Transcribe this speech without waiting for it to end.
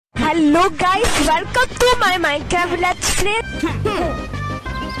Hello guys, welcome to my Minecraft Let's Play.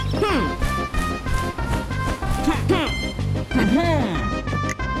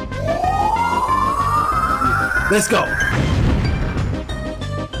 Let's go.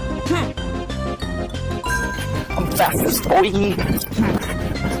 I'm fastest, boy.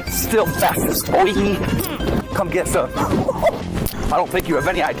 Still fastest, boy. Come get some. I don't think you have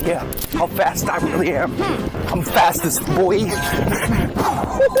any idea how fast I really am. I'm fastest, boy.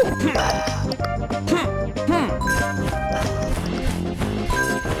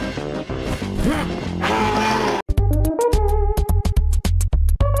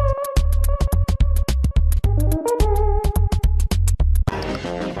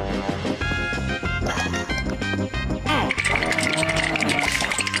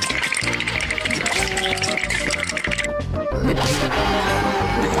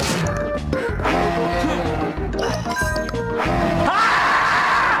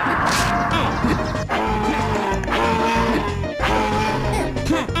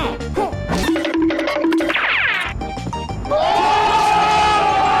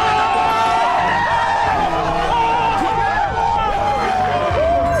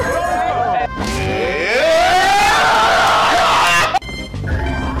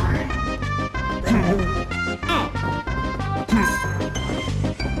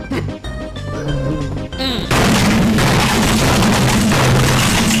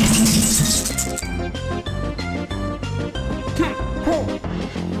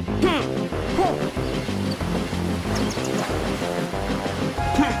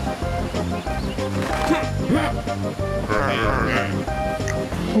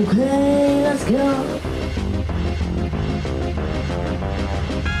 Okay, let's go.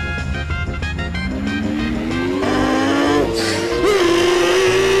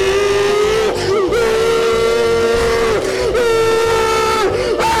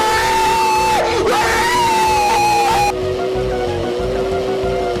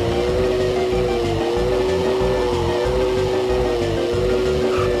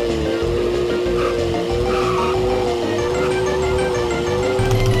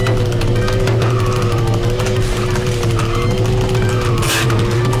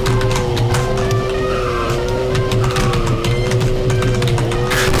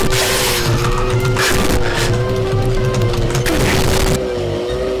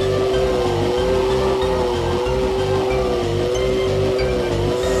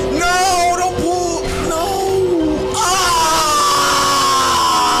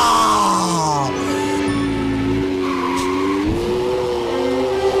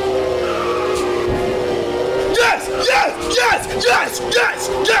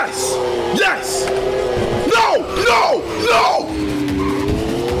 Yes! No!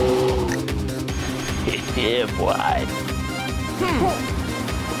 Yeah, boy.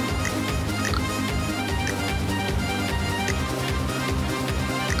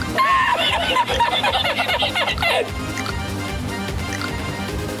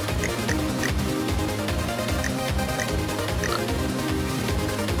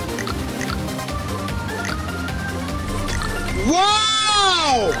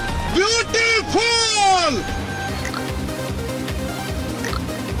 Wow! Beautiful!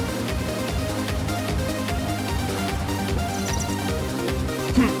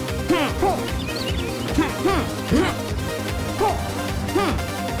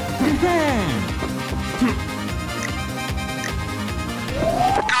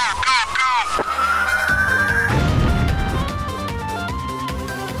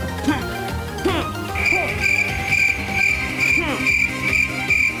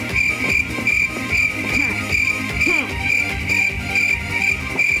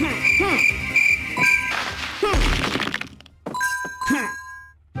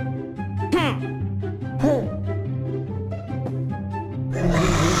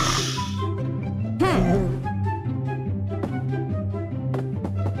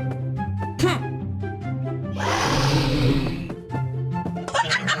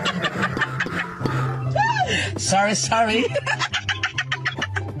 Sorry.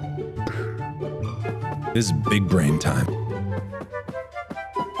 This is big brain time.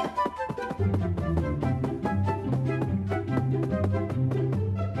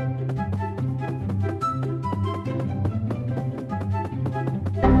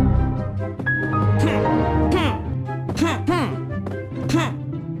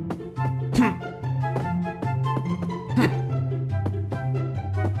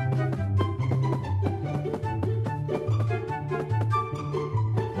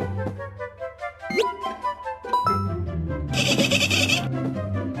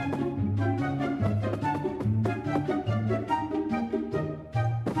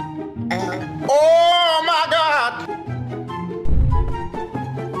 Oh my God!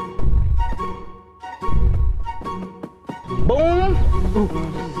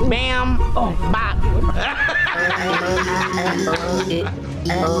 Boom, bam, bop.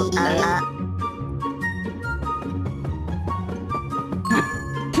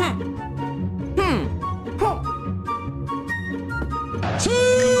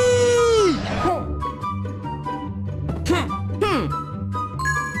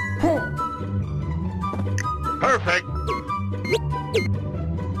 Perfect.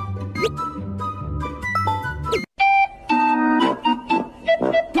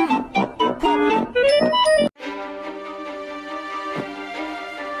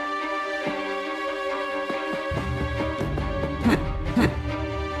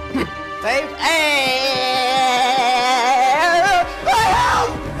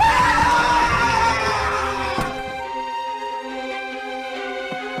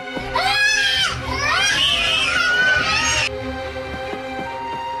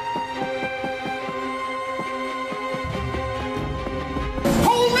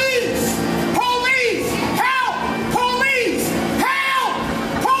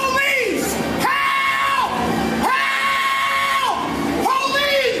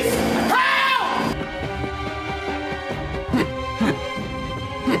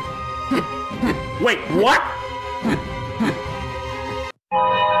 Wait, what?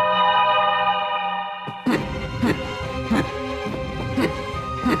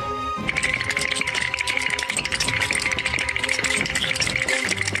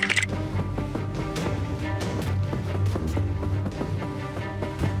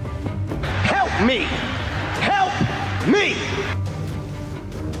 Help me! Help me!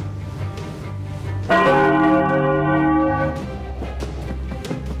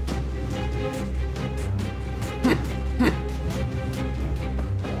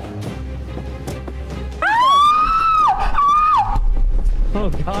 Oh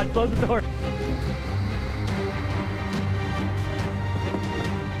God, close the door.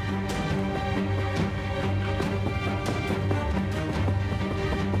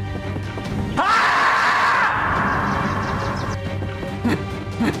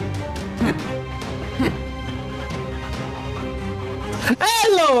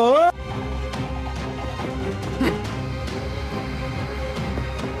 Hello.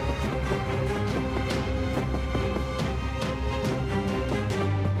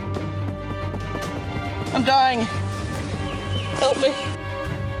 I'm dying. Help me.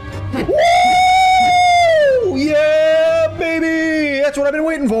 Woo! Yeah, baby! That's what I've been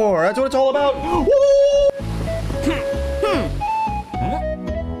waiting for. That's what it's all about. Woo!